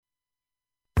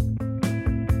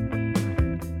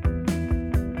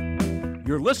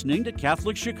You're listening to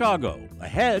Catholic Chicago.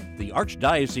 Ahead, the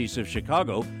Archdiocese of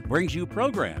Chicago brings you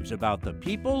programs about the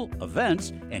people,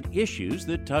 events, and issues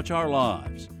that touch our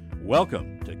lives.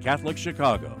 Welcome to Catholic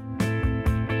Chicago.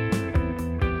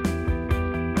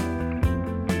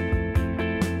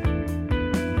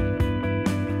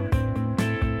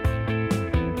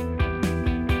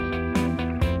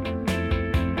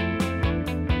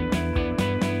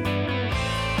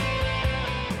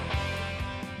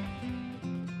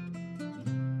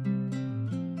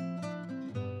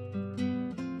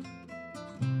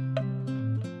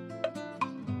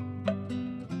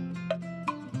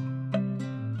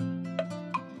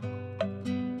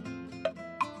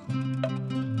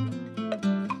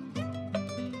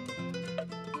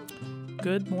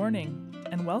 Good morning,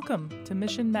 and welcome to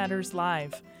Mission Matters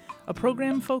Live, a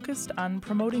program focused on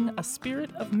promoting a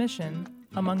spirit of mission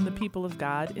among the people of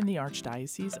God in the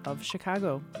Archdiocese of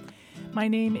Chicago. My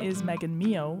name is Megan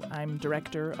Mio. I'm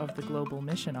director of the Global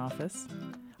Mission Office.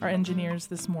 Our engineers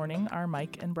this morning are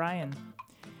Mike and Brian.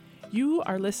 You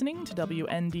are listening to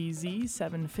WNDZ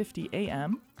 750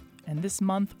 AM, and this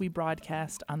month we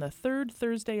broadcast on the third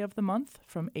Thursday of the month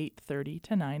from 8:30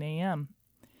 to 9 a.m.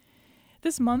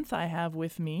 This month I have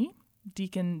with me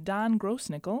Deacon Don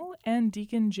Grossnickel and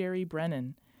Deacon Jerry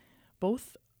Brennan.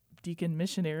 Both deacon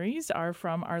missionaries are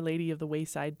from Our Lady of the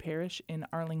Wayside Parish in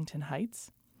Arlington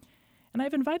Heights. And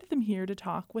I've invited them here to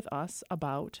talk with us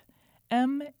about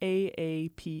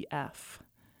MAAPF,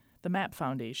 the MAP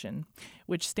Foundation,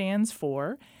 which stands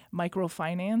for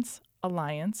Microfinance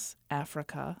Alliance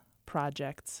Africa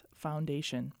Projects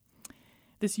Foundation.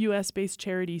 This U.S.-based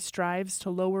charity strives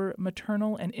to lower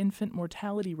maternal and infant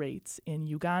mortality rates in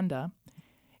Uganda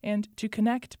and to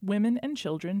connect women and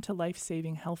children to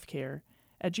life-saving health care,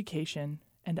 education,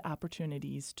 and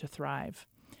opportunities to thrive.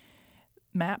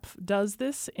 MAP does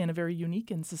this in a very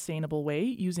unique and sustainable way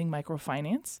using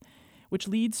microfinance, which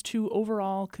leads to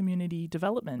overall community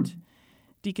development.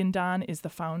 Deacon Don is the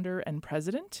founder and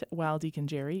president, while Deacon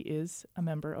Jerry is a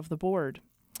member of the board.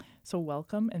 So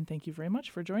welcome, and thank you very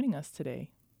much for joining us today.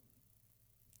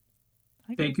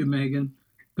 Thank you, Megan.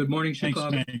 Good morning, Chicago.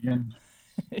 Thanks, Megan.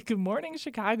 Good morning,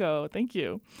 Chicago. Thank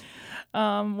you.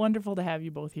 Wonderful to have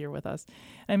you both here with us.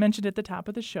 I mentioned at the top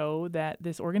of the show that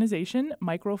this organization,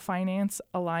 Microfinance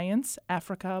Alliance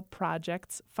Africa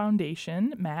Projects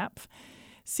Foundation, MAP,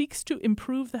 seeks to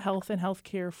improve the health and health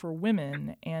care for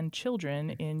women and children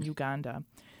in Uganda.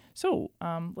 So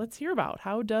let's hear about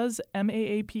how does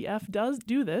MAAPF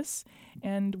do this,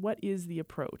 and what is the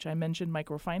approach? I mentioned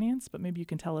microfinance, but maybe you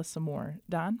can tell us some more.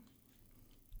 Don?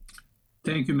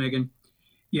 Thank you, Megan.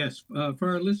 Yes, for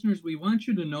our listeners, we want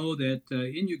you to know that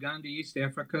in Uganda, East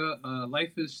Africa,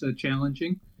 life is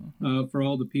challenging for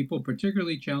all the people,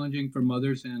 particularly challenging for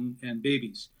mothers and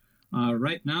babies.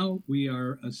 Right now, we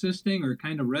are assisting or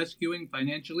kind of rescuing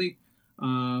financially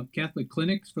Catholic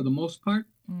clinics for the most part.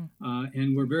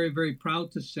 And we're very, very proud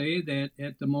to say that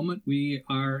at the moment we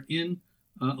are in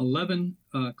 11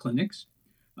 clinics,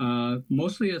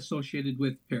 mostly associated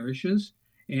with parishes.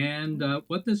 And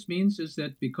what this means is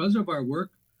that because of our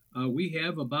work, we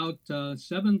have about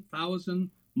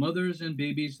 7,000 mothers and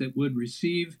babies that would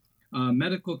receive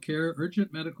medical care,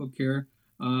 urgent medical care,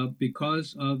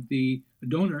 because of the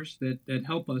donors that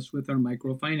help us with our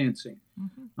microfinancing.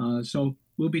 So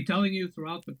we'll be telling you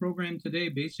throughout the program today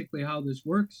basically how this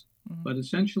works, but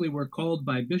essentially we're called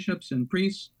by bishops and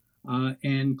priests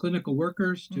and clinical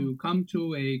workers to come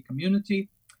to a community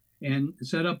and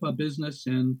set up a business.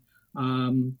 And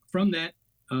from that,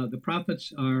 the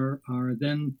profits are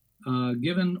then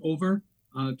given over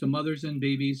to mothers and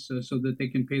babies so that they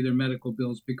can pay their medical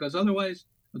bills, because otherwise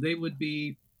they would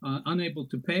be unable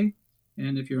to pay.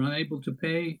 And if you're unable to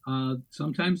pay,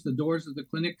 sometimes the doors of the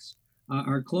clinics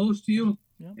are closed to you,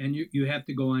 and you have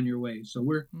to go on your way. So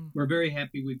we're very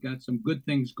happy we've got some good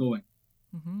things going.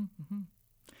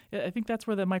 I think that's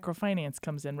where the microfinance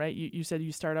comes in, right? You said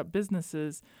you start up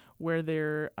businesses where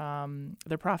their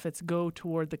profits go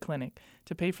toward the clinic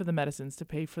to pay for the medicines, to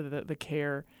pay for the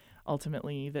care,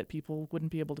 ultimately, that people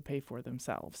wouldn't be able to pay for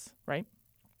themselves, right?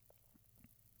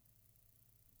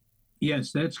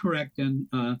 Yes, that's correct. And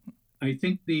I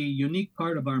think the unique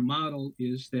part of our model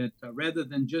is that rather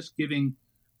than just giving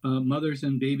mothers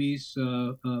and babies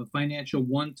financial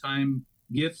one-time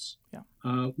gifts,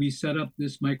 we set up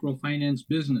this microfinance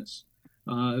business.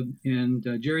 And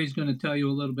Jerry's going to tell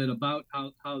you a little bit about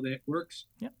how that works.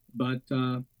 But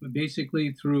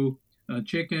basically through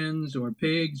chickens or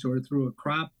pigs or through a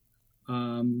crop,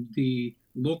 the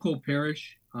local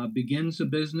parish begins a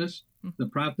business. The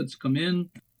profits come in,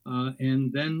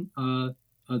 and then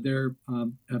they're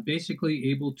basically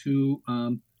able to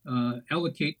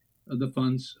allocate the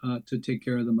funds to take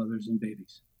care of the mothers and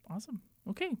babies. Awesome.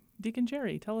 Okay, Deacon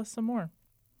Jerry, tell us some more.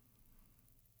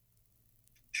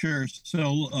 Sure.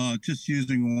 So just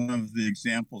using one of the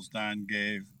examples Don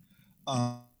gave,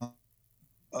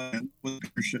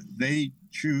 they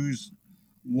choose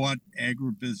what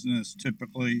agribusiness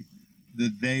typically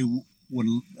that they would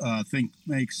think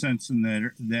makes sense in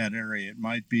that area. It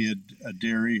might be a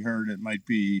dairy herd, it might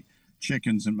be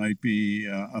chickens, it might be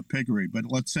a piggery, but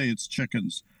let's say it's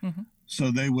chickens. Mm-hmm.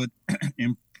 So they would,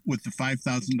 with the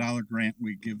 $5,000 grant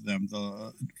we give them,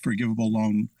 the forgivable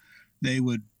loan, they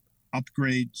would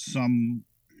upgrade some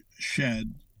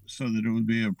shed so that it would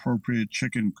be an appropriate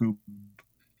chicken coop,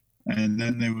 and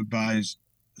then they would buy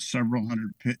several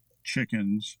hundred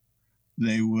chickens.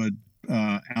 They would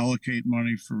allocate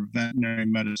money for veterinary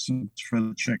medicines for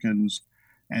the chickens,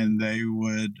 and they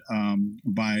would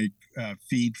buy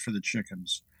feed for the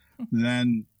chickens.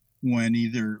 Then when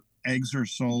either eggs are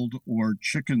sold or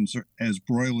chickens as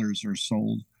broilers are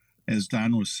sold, as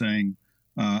Don was saying,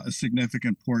 a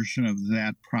significant portion of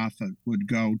that profit would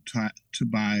go to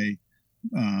buy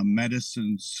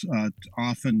medicines,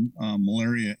 often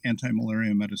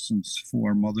anti-malaria medicines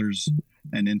for mothers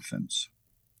and infants.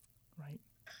 Right.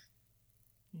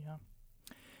 Yeah.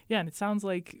 Yeah, and it sounds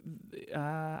like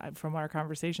from our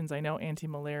conversations, I know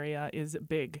anti-malaria is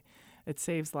big. It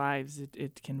saves lives.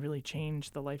 It can really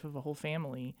change the life of a whole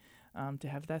family. To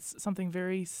have that's something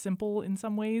very simple in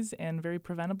some ways and very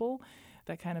preventable,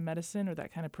 that kind of medicine or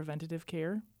that kind of preventative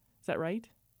care. Is that right?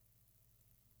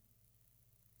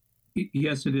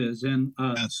 Yes, it is. And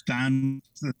yes, Don,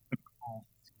 the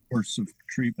course of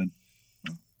treatment.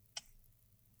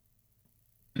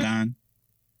 Don?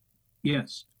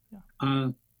 Yes. Yeah.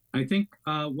 I think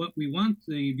what we want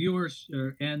the viewers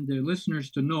and the listeners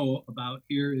to know about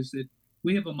here is that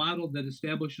we have a model that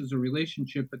establishes a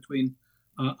relationship between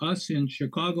us in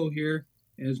Chicago here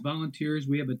as volunteers.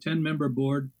 We have a 10-member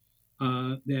board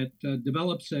that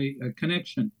develops a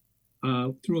connection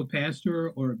through a pastor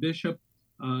or a bishop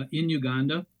in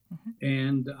Uganda. Mm-hmm.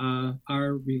 And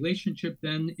our relationship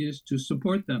then is to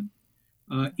support them.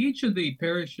 Each of the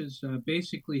parishes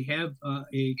basically have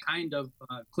a kind of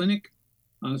clinic.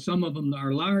 Some of them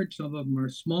are large, some of them are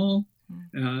small.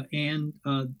 And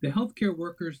the healthcare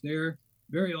workers there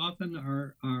very often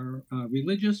are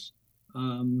religious.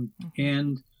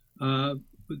 And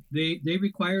they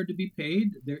require to be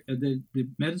paid. The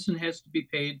medicine has to be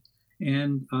paid.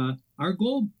 And our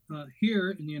goal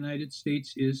here in the United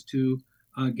States is to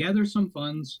gather some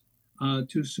funds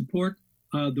to support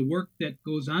the work that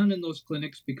goes on in those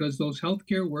clinics, because those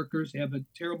healthcare workers have a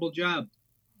terrible job,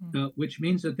 which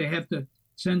means that they have to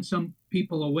send some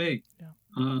people away.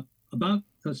 Yeah. About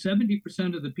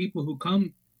 70% of the people who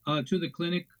come to the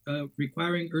clinic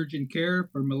requiring urgent care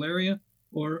for malaria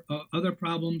or other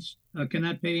problems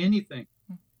cannot pay anything.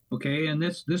 Okay, and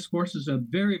this forces a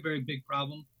very, very big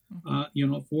problem,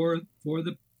 for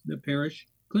the parish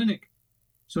clinic.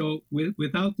 So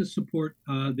without the support,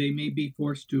 they may be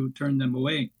forced to turn them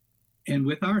away. And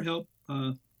with our help,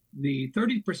 the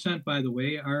 30%, by the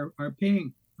way, are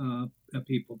paying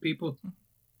people.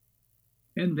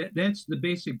 And that's the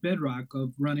basic bedrock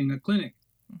of running a clinic.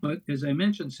 But as I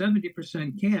mentioned,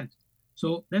 70% can't.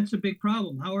 So that's a big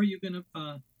problem. How are you going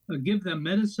to give them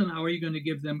medicine? How are you going to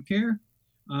give them care?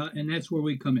 And that's where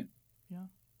we come in.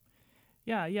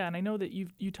 Yeah. And I know that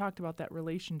you talked about that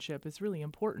relationship. It's really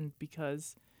important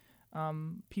because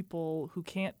people who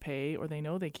can't pay, or they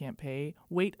know they can't pay,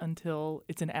 wait until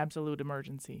it's an absolute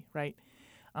emergency, right?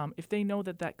 If they know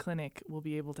that clinic will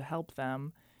be able to help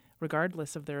them,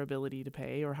 regardless of their ability to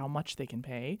pay or how much they can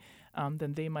pay,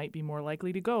 then they might be more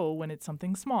likely to go when it's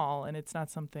something small and it's not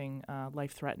something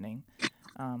life-threatening.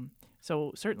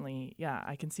 So certainly, yeah,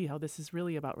 I can see how this is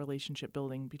really about relationship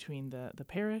building between the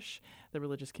parish, the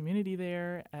religious community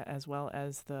there, as well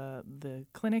as the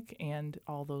clinic and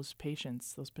all those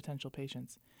patients, those potential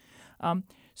patients.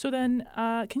 So then,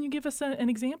 can you give us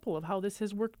an example of how this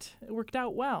has worked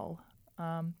out well?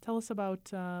 Tell us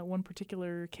about one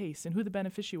particular case and who the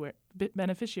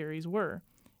beneficiaries were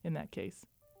in that case.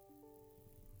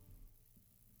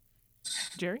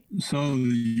 Jerry? So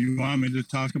you want me to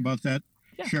talk about that?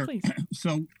 Yeah, sure. Please.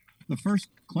 So the first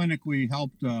clinic we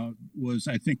helped was,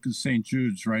 I think, St.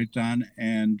 Jude's, right, Don?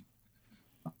 And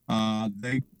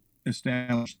they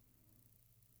established,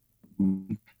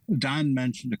 Don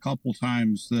mentioned a couple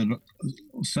times that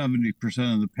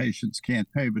 70% of the patients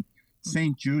can't pay, but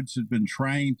St. Jude's had been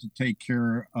trying to take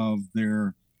care of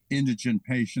their indigent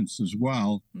patients as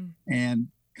well. And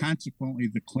consequently,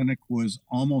 the clinic was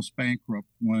almost bankrupt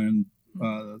when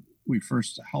we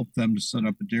first helped them to set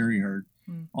up a dairy herd,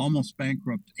 almost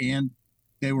bankrupt. And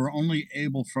they were only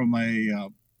able from a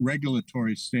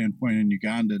regulatory standpoint in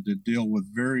Uganda to deal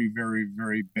with very, very,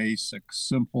 very basic,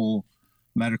 simple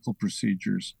medical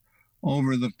procedures.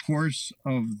 Over the course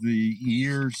of the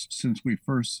years since we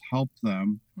first helped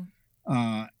them,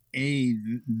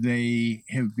 they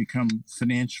have become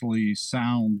financially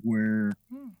sound where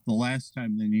the last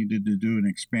time they needed to do an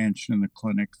expansion in the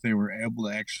clinic, they were able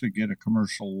to actually get a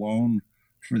commercial loan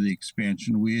for the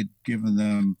expansion. We had given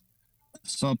them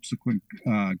subsequent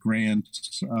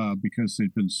grants because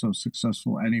they'd been so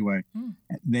successful anyway.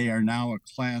 They are now a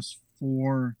class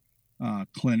 4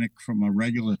 clinic from a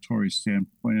regulatory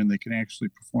standpoint, and they can actually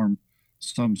perform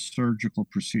some surgical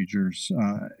procedures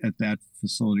at that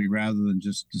facility rather than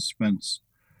just dispense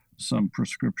some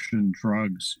prescription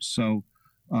drugs. So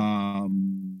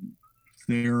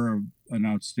they're an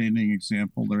outstanding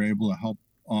example. They're able to help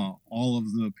all of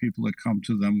the people that come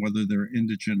to them, whether they're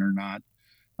indigent or not.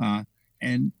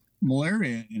 And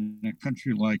malaria in a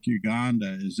country like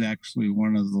Uganda is actually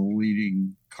one of the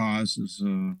leading causes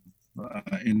of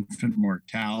infant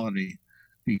mortality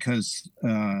because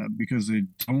they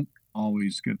don't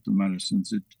always get the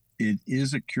medicines. It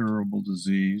is a curable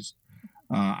disease.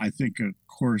 I think a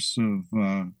course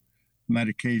of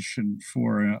medication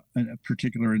for a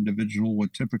particular individual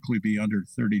would typically be under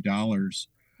 $30.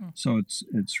 So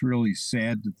it's really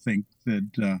sad to think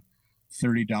that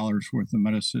 $30 worth of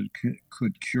medicine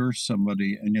could cure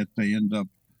somebody, and yet they end up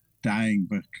dying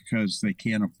because they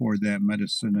can't afford that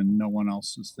medicine and no one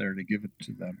else is there to give it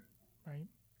to them.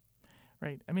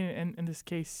 Right. I mean, in this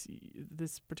case,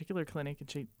 this particular clinic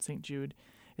at St. Jude,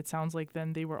 it sounds like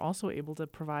then they were also able to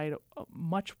provide a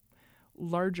much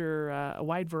larger, a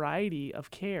wide variety of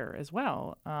care as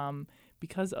well,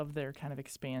 because of their kind of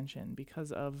expansion,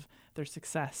 because of their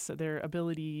success, their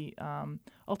ability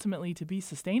ultimately to be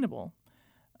sustainable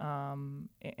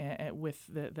with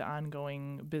the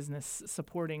ongoing business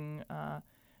supporting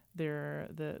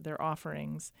their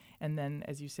offerings, and then,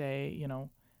 as you say,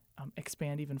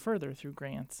 expand even further through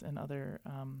grants and other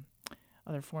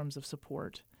forms of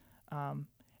support.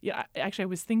 Actually, I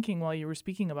was thinking while you were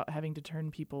speaking about having to turn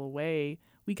people away,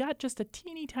 we got just a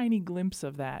teeny tiny glimpse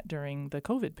of that during the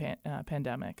COVID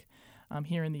pandemic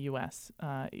here in the U.S.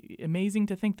 Amazing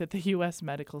to think that the U.S.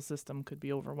 medical system could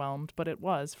be overwhelmed, but it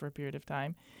was for a period of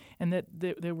time, and that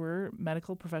there were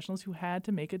medical professionals who had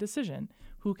to make a decision.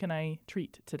 Who can I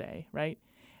treat today, right?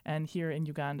 And here in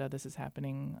Uganda, this is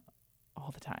happening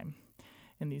all the time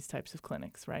in these types of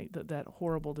clinics, right? That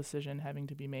horrible decision having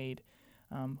to be made.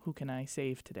 Who can I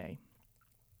save today?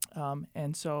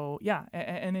 And so,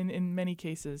 and in many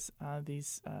cases,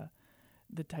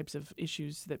 the types of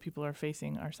issues that people are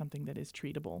facing are something that is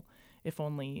treatable, if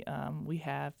only we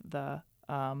have the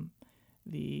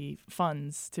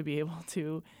funds to be able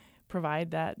to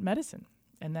provide that medicine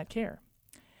and that care.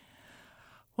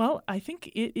 Well, I think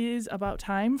it is about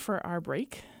time for our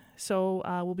break. So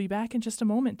we'll be back in just a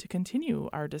moment to continue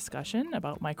our discussion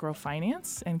about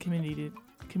microfinance and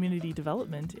community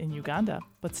development in Uganda.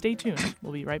 But stay tuned.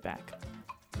 We'll be right back.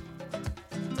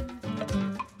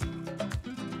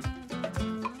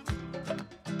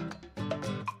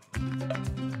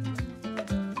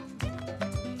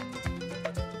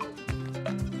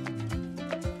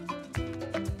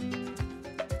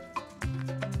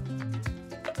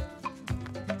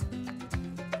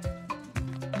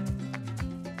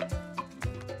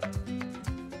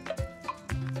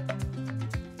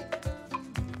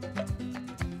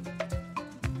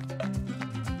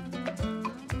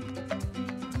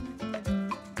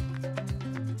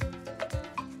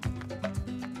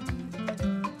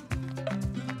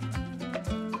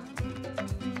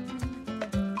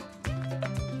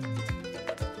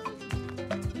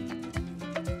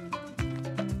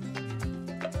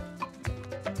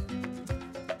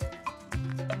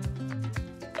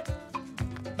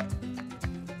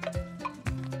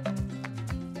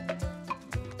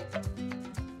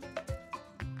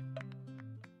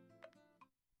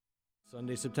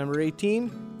 Sunday, September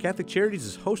 18, Catholic Charities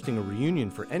is hosting a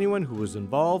reunion for anyone who was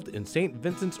involved in St.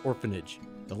 Vincent's Orphanage,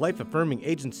 the life-affirming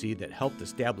agency that helped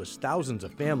establish thousands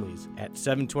of families at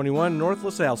 721 North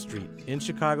LaSalle Street in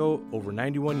Chicago over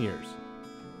 91 years.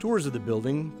 Tours of the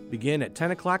building begin at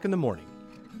 10 o'clock in the morning.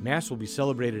 Mass will be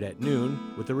celebrated at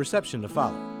noon with a reception to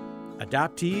follow.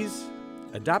 Adoptees,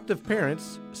 adoptive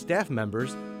parents, staff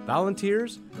members,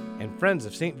 volunteers, and friends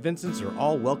of St. Vincent's are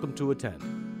all welcome to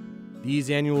attend.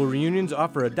 These annual reunions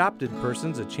offer adopted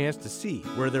persons a chance to see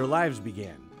where their lives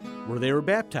began, where they were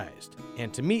baptized,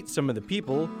 and to meet some of the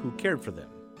people who cared for them.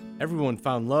 Everyone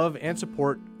found love and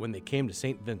support when they came to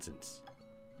St. Vincent's.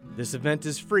 This event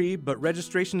is free, but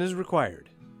registration is required.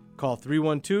 Call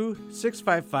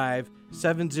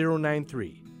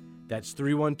 312-655-7093. That's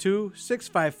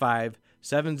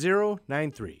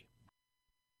 312-655-7093.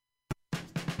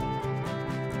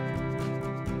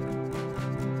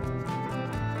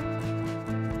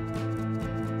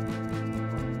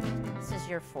 This is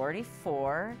year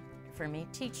 44 for me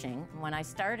teaching. When I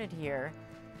started here,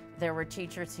 there were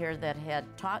teachers here that had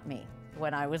taught me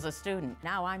when I was a student.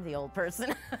 Now I'm the old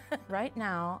person. Right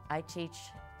now, I teach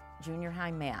junior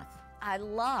high math. I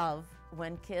love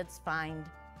when kids find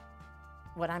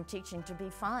what I'm teaching to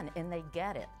be fun and they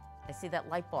get it. I see that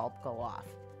light bulb go off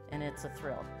and it's a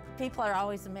thrill. People are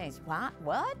always amazed.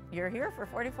 What? You're here for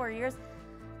 44 years?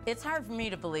 It's hard for me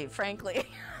to believe, frankly.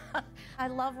 I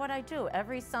love what I do.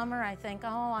 Every summer I think,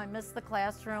 oh, I miss the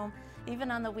classroom. Even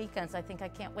on the weekends, I think I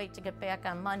can't wait to get back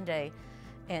on Monday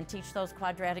and teach those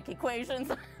quadratic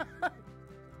equations.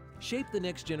 Shape the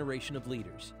next generation of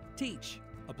leaders. Teach.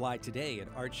 Apply today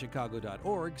at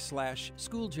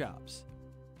archchicago.org/schooljobs.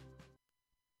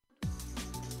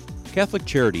 Catholic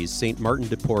Charities St. Martin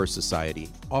de Porres Society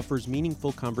offers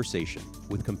meaningful conversation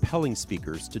with compelling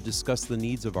speakers to discuss the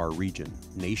needs of our region,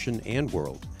 nation, and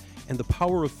world, and the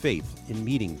power of faith in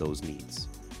meeting those needs.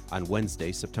 On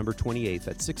Wednesday, September 28th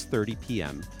at 6:30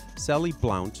 p.m., Sally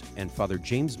Blount and Father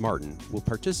James Martin will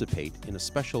participate in a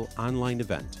special online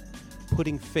event,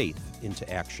 Putting Faith into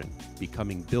Action,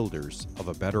 Becoming Builders of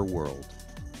a Better World.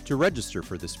 To register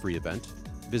for this free event,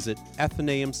 visit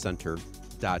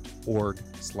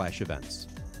athenaeumcenter.org/events.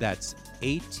 That's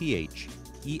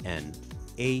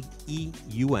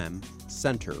ATHENAEUM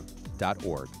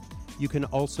center.org. You can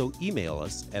also email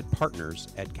us at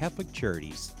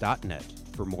partners@catholiccharities.net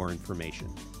for more information.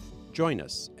 Join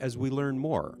us as we learn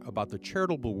more about the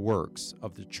charitable works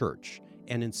of the Church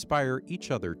and inspire each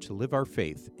other to live our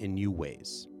faith in new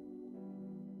ways.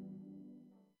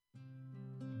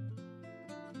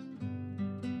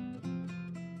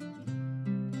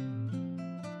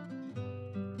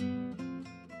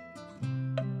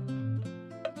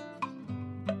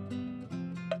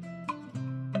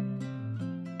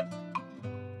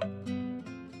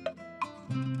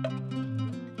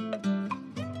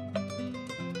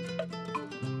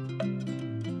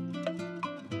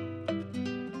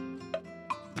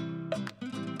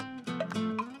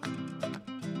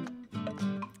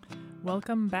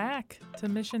 Welcome back to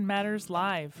Mission Matters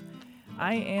Live.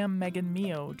 I am Megan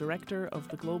Mio, Director of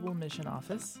the Global Mission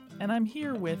Office, and I'm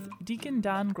here with Deacon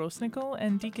Don Grosnickel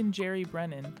and Deacon Jerry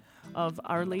Brennan of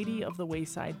Our Lady of the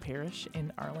Wayside Parish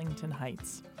in Arlington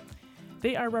Heights.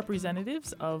 They are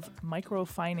representatives of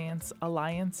Microfinance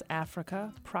Alliance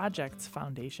Africa Projects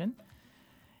Foundation,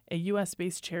 a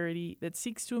U.S.-based charity that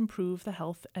seeks to improve the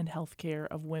health and healthcare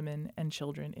of women and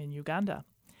children in Uganda.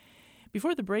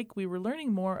 Before the break, we were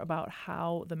learning more about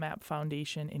how the MAP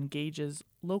Foundation engages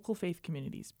local faith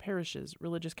communities, parishes,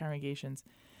 religious congregations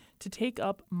to take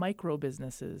up micro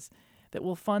businesses that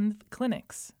will fund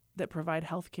clinics that provide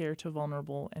health care to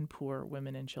vulnerable and poor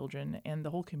women and children and the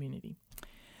whole community.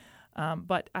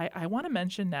 But I want to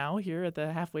mention now, here at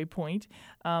the halfway point,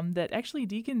 that actually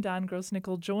Deacon Don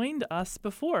Grosnickel joined us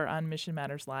before on Mission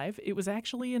Matters Live. It was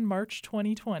actually in March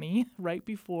 2020, right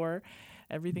before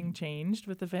everything changed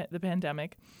with the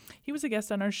pandemic. He was a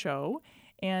guest on our show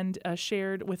and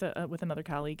shared with another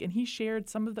colleague, and he shared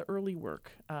some of the early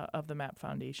work of the MAP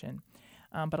Foundation.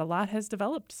 But a lot has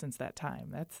developed since that time.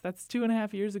 That's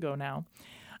 2.5 years ago now.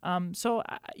 So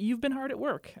you've been hard at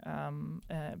work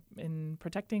in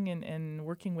protecting and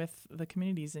working with the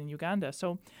communities in Uganda.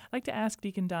 So I'd like to ask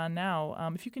Deacon Don now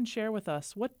if you can share with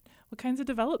us what kinds of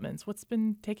developments, what's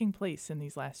been taking place in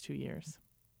these last 2 years.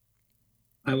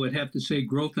 I would have to say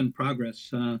growth and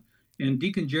progress. And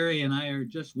Deacon Jerry and I are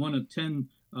just one of 10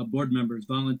 board members,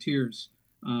 volunteers.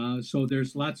 So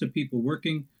there's lots of people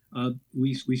working.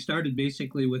 We started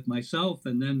basically with myself,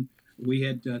 and then we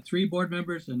had 3 board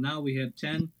members, and now we have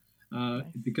 10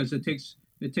 because it takes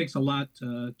a lot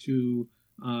to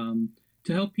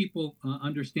help people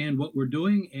understand what we're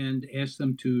doing and ask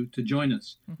them to join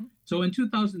us. Mm-hmm. So in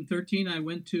 2013, I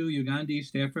went to Uganda,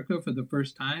 East Africa for the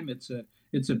first time. It's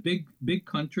a big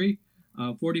country,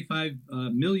 45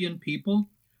 million people,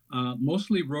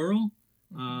 mostly rural,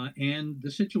 and the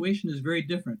situation is very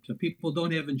different. People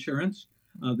don't have insurance.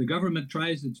 The government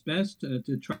tries its best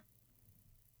to try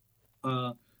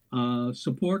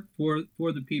support for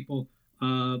the people,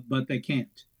 but they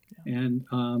can't. Yeah. And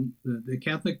the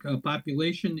Catholic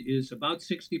population is about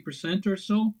 60% or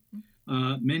so.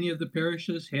 Many of the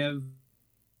parishes have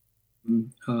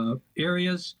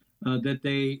areas that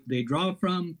they draw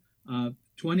from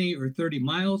 20 or 30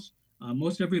 miles.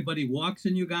 Most everybody walks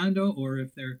in Uganda, or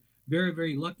if they're very,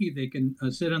 very lucky, they can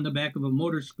sit on the back of a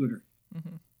motor scooter.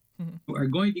 Are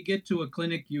going to get to a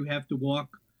clinic, you have to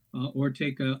walk or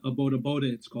take a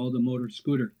boda. It's called a motor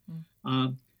scooter.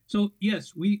 So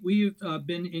yes, we've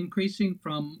been increasing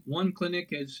from one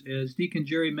clinic, as Deacon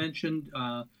Jerry mentioned,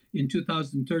 in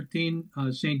 2013,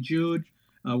 St. Jude.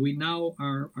 We now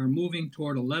are moving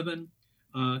toward 11.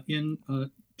 In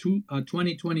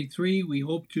 2023, we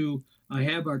hope to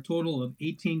have our total of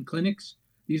 18 clinics.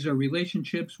 These are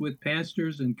relationships with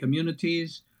pastors and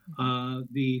communities.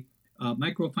 The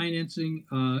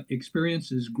microfinancing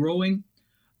experience is growing.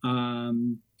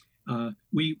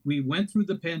 We went through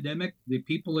the pandemic. The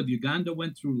people of Uganda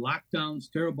went through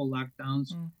lockdowns, terrible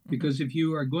lockdowns, because if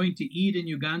you are going to eat in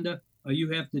Uganda,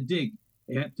 you have to dig.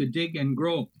 You have to dig and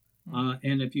grow.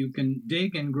 And if you can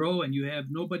dig and grow and you have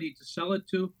nobody to sell it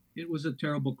to, it was a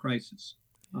terrible crisis.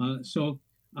 So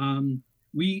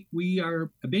we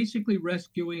are basically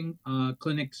rescuing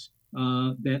clinics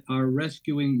that are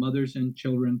rescuing mothers and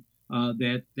children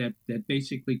that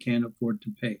basically can't afford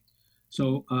to pay.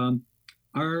 So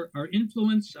our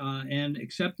influence and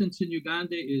acceptance in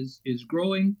Uganda is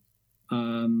growing.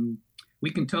 We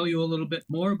can tell you a little bit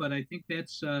more, but I think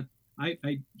that's.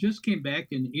 I just came back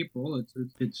in April.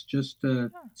 It's just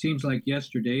seems like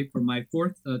yesterday for my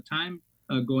fourth time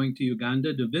going to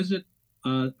Uganda to visit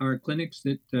our clinics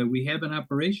that we have in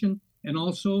operation, and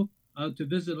also to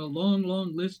visit a long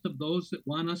list of those that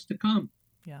want us to come.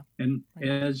 Yeah. And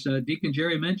as Deacon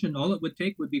Jerry mentioned, all it would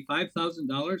take would be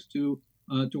 $5,000 to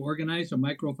organize a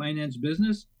microfinance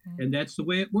business, and that's the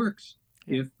way it works.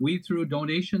 If we, through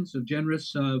donations of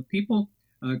generous people,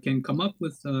 can come up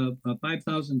with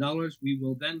 $5,000, we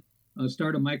will then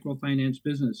start a microfinance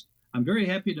business. I'm very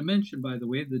happy to mention, by the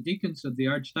way, the deacons of the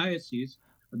Archdiocese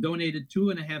donated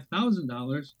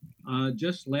 $2,500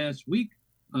 just last week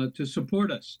to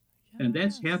support us, and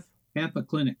that's half a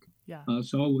clinic. Yeah.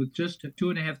 So with just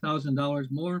 $2,500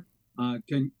 more,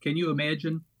 can you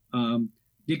imagine?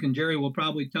 Deacon Jerry will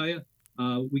probably tell you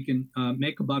we can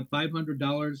make about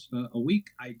 $500 a week,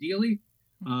 ideally.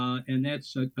 And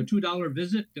that's a $2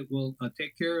 visit that will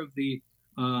take care of the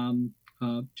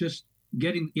just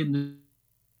getting in the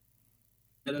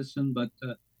medicine, but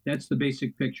that's the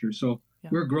basic picture. So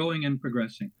we're growing and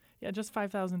progressing. Yeah, just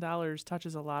 $5,000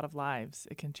 touches a lot of lives.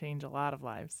 It can change a lot of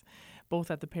lives, both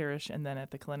at the parish and then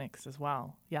at the clinics as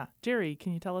well. Yeah. Jerry,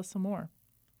 can you tell us some more?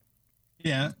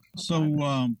 Yeah.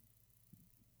 So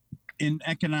in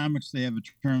economics, they have a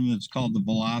term that's called the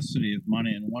velocity of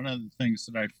money. And one of the things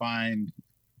that I find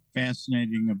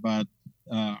fascinating about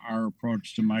our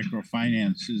approach to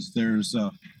microfinance is there's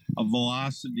a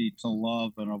velocity to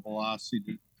love and a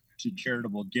velocity to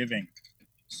charitable giving.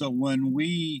 So when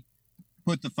we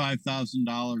put the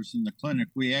 $5,000 in the clinic,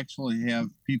 we actually have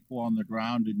people on the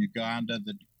ground in Uganda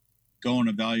that go and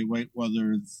evaluate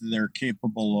whether they're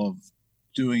capable of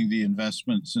doing the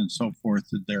investments and so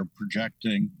forth that they're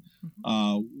projecting.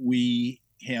 We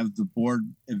have the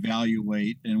board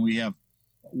evaluate, and we have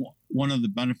one of the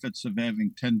benefits of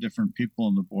having 10 different people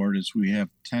on the board is we have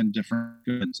 10 different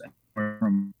goods,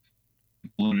 from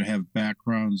people that have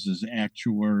backgrounds as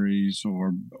actuaries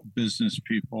or business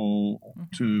people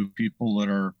to people that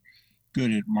are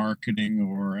good at marketing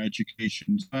or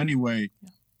education. So anyway,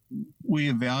 we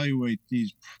evaluate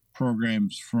these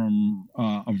programs from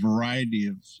a variety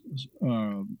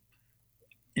of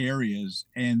areas,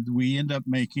 and we end up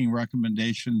making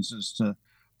recommendations as to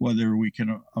whether we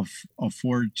can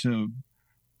afford to,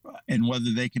 and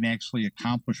whether they can actually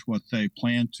accomplish what they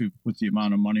plan to with the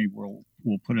amount of money we'll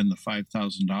put in the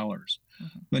 $5,000.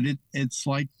 But it's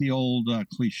like the old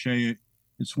cliche.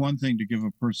 It's one thing to give a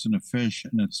person a fish,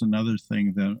 and it's another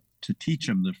thing to teach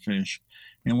them the fish.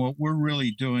 And what we're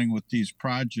really doing with these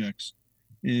projects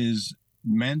is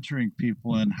mentoring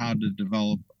people in how to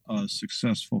develop a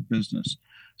successful business.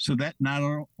 So that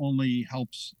not only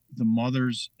helps the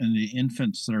mothers and the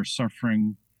infants that are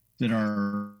suffering, that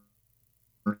are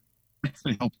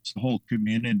actually helps the whole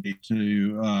community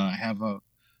to have a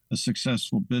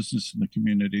successful business in the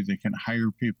community. They can hire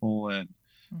people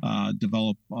and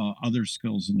develop other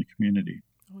skills in the community.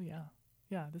 Oh, yeah.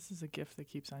 Yeah, this is a gift that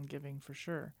keeps on giving for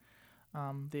sure.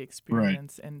 The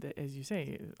experience and as you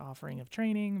say, offering of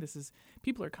training.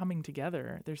 People are coming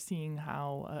together. They're seeing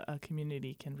how a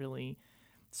community can really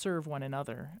serve one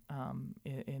another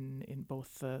in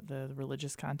both the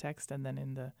religious context and then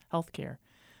in the healthcare.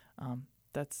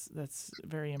 That's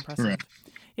very impressive. Correct.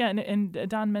 Yeah, and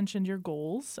Don mentioned your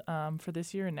goals for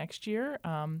this year and next year.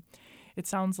 It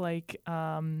sounds like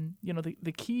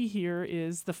the key here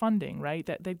is the funding, right?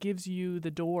 That gives you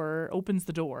the door, opens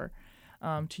the door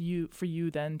for you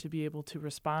then to be able to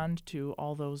respond to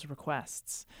all those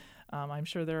requests. I'm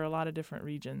sure there are a lot of different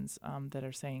regions that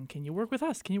are saying, "Can you work with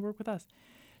us? Can you work with us?"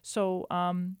 So,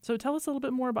 so tell us a little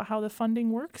bit more about how the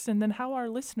funding works, and then how our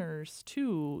listeners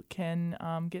too can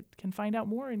find out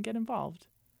more and get involved.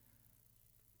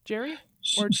 Jerry,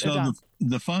 or so Don?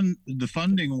 the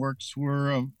funding works.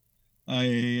 We're a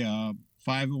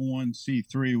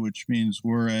 501c3, which means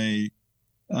we're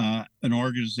an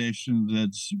organization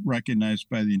that's recognized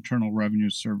by the Internal Revenue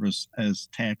Service as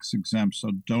tax exempt.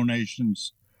 So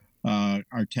donations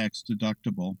are tax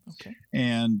deductible. Okay.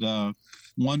 And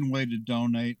one way to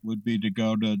donate would be to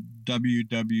go to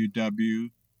www.maapf.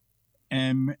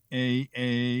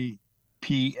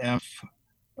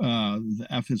 The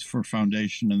F is for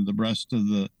foundation, and the rest of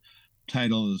the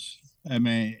title is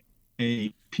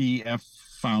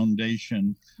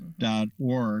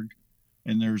maapffoundation.org.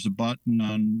 And there's a button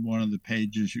on one of the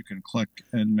pages you can click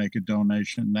and make a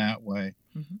donation that way.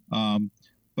 Mm-hmm.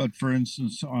 But for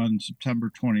instance, on September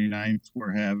 29th,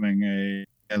 we're having a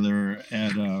gather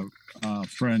at a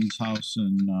friend's house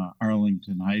in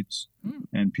Arlington Heights,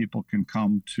 and people can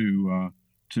come to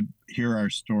hear our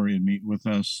story and meet with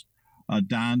us.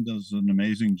 Don does an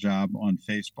amazing job on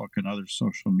Facebook and other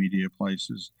social media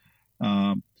places.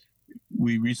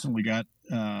 We recently got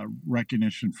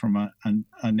recognition from a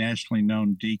nationally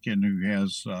known deacon who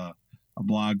has a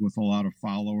blog with a lot of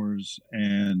followers,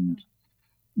 and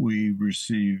we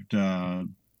received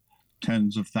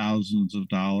tens of thousands of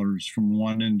dollars from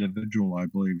one individual, I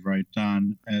believe, right,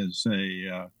 Don, as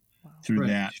a through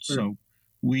that. Sure. So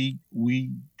we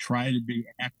try to be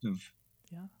active.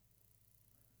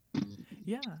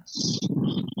 Yeah.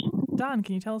 Don,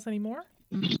 can you tell us any more?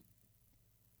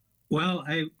 Well,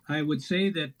 I would say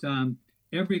that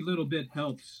every little bit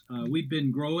helps. We've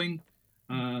been growing.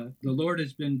 The Lord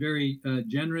has been very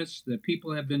generous. The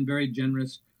people have been very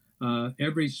generous.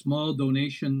 Every small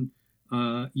donation,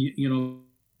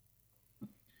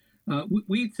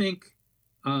 we think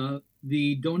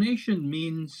the donation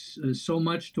means so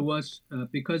much to us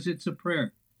because it's a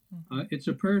prayer. It's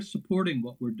a prayer supporting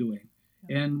what we're doing.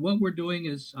 And what we're doing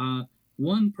is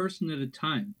one person at a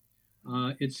time.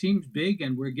 It seems big,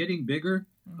 and we're getting bigger,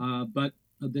 but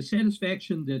the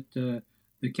satisfaction that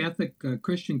the Catholic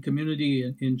Christian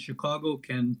community in Chicago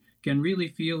can really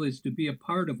feel is to be a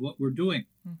part of what we're doing.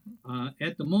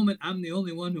 At the moment, I'm the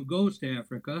only one who goes to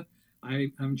Africa.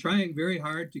 I'm trying very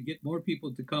hard to get more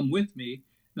people to come with me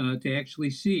to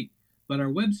actually see. But our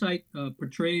website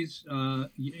portrays,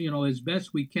 as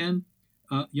best we can,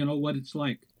 what it's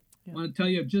like. I want to tell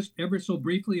you just ever so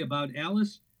briefly about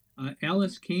Alice.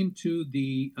 Alice came to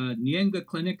the Nyenga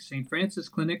Clinic, St. Francis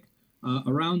Clinic,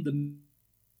 around the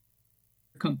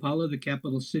Kampala, the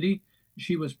capital city.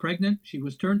 She was pregnant. She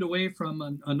was turned away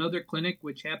from another clinic,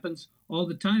 which happens all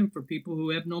the time for people who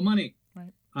have no money.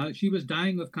 Right. She was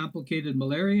dying of complicated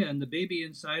malaria, and the baby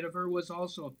inside of her was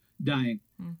also dying.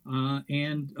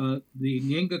 And the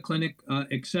Nyenga Clinic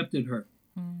accepted her.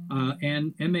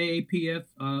 And MAAPF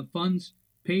funds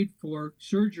paid for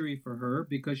surgery for her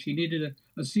because she needed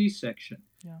a C-section.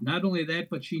 Yeah. Not Not only that,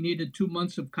 but she needed 2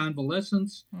 months of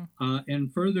convalescence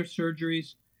and further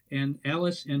surgeries, and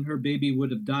Alice and her baby would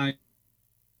have died.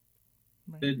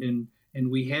 Right. And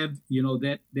we have,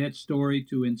 that story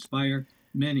to inspire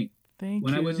many. Thank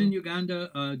When you. I was in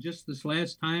Uganda just this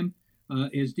last time,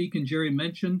 as Deacon Jerry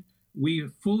mentioned, we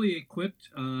fully equipped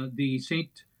the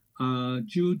St.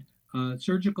 Jude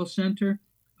Surgical Center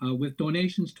with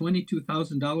donations,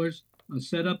 $22,000,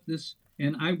 set up this,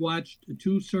 and I watched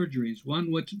 2 surgeries,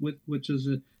 one which is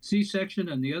a C-section,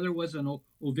 and the other was an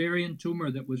ovarian tumor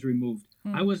that was removed.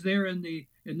 I was there in the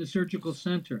surgical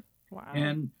center. Wow.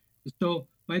 And so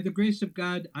by the grace of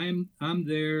God, I'm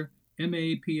there.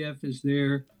 MAAPF is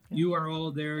there. You are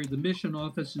all there. The mission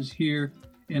office is here.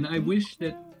 And I wish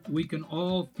that we can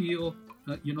all feel,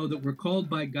 that we're called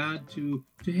by God to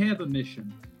have a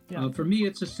mission. Yeah. For me,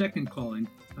 it's a second calling.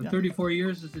 34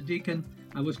 years as a deacon.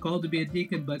 I was called to be a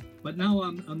deacon, but now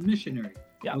I'm a missionary.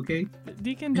 Yeah. Okay?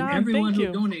 Deacon Don, and everyone thank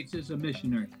who you. donates is a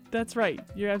missionary. That's right.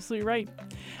 You're absolutely right.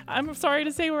 I'm sorry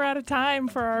to say we're out of time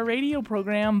for our radio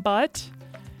program, but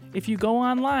if you go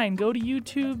online, go to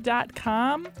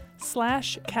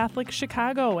youtube.com/Catholic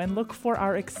Chicago and look for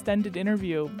our extended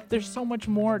interview. There's so much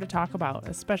more to talk about,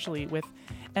 especially with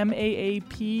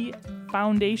MAAP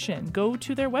Foundation. Go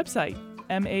to their website,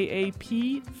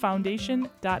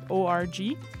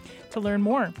 maapfoundation.org, to learn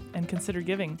more and consider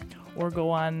giving, or go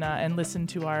on and listen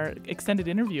to our extended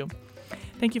interview.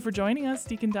 Thank you for joining us,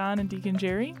 Deacon Don and Deacon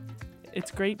Jerry.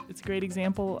 It's great. It's a great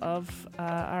example of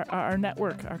our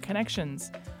network, our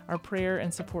connections, our prayer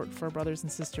and support for our brothers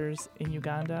and sisters in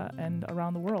Uganda and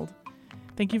around the world.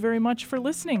 Thank you very much for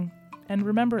listening. And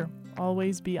remember,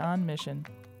 always be on mission.